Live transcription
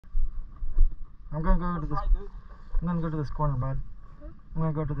I'm gonna go to this. I'm gonna go to this corner, bud. I'm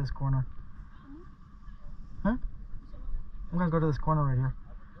gonna go to this corner. Huh? I'm gonna go to this corner right here.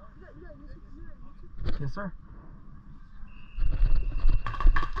 Yes, sir.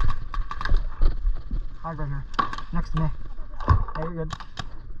 Hide right here, next to me. Hey, you're good.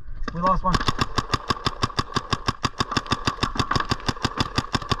 We lost one.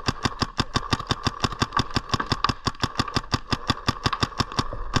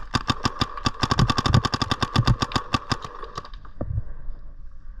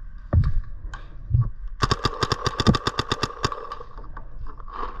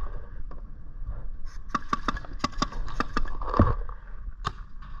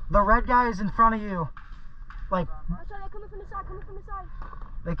 The red guy is in front of you. Like, they're coming from the side,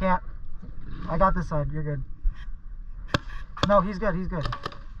 They can't. I got this side, you're good. No, he's good, he's good.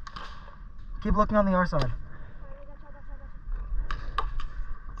 Keep looking on the other side.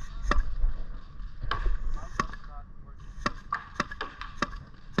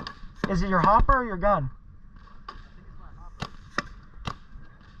 Is it your hopper or your gun?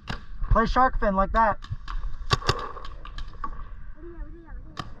 Play shark fin like that.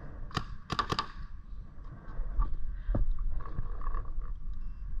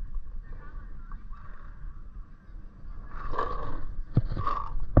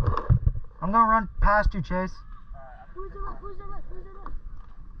 I'm gonna run past you, Chase. Who's the left?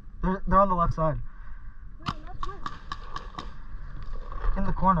 They're on the left side. In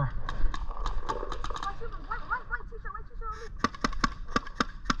the corner. White t-shirt on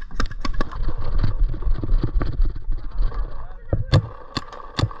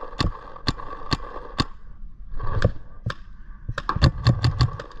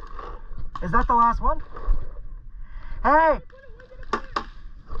me. Is that the last one? Hey!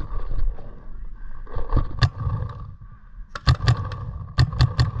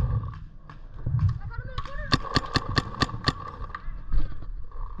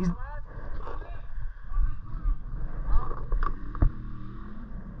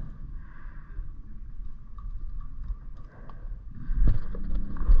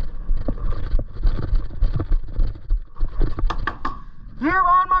 Here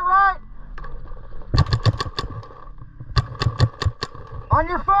on my right! On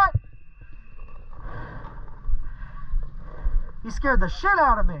your foot! You scared the shit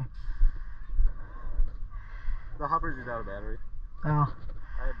out of me. The hopper's just out of battery. Oh.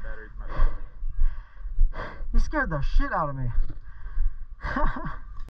 I had batteries in my phone. You scared the shit out of me.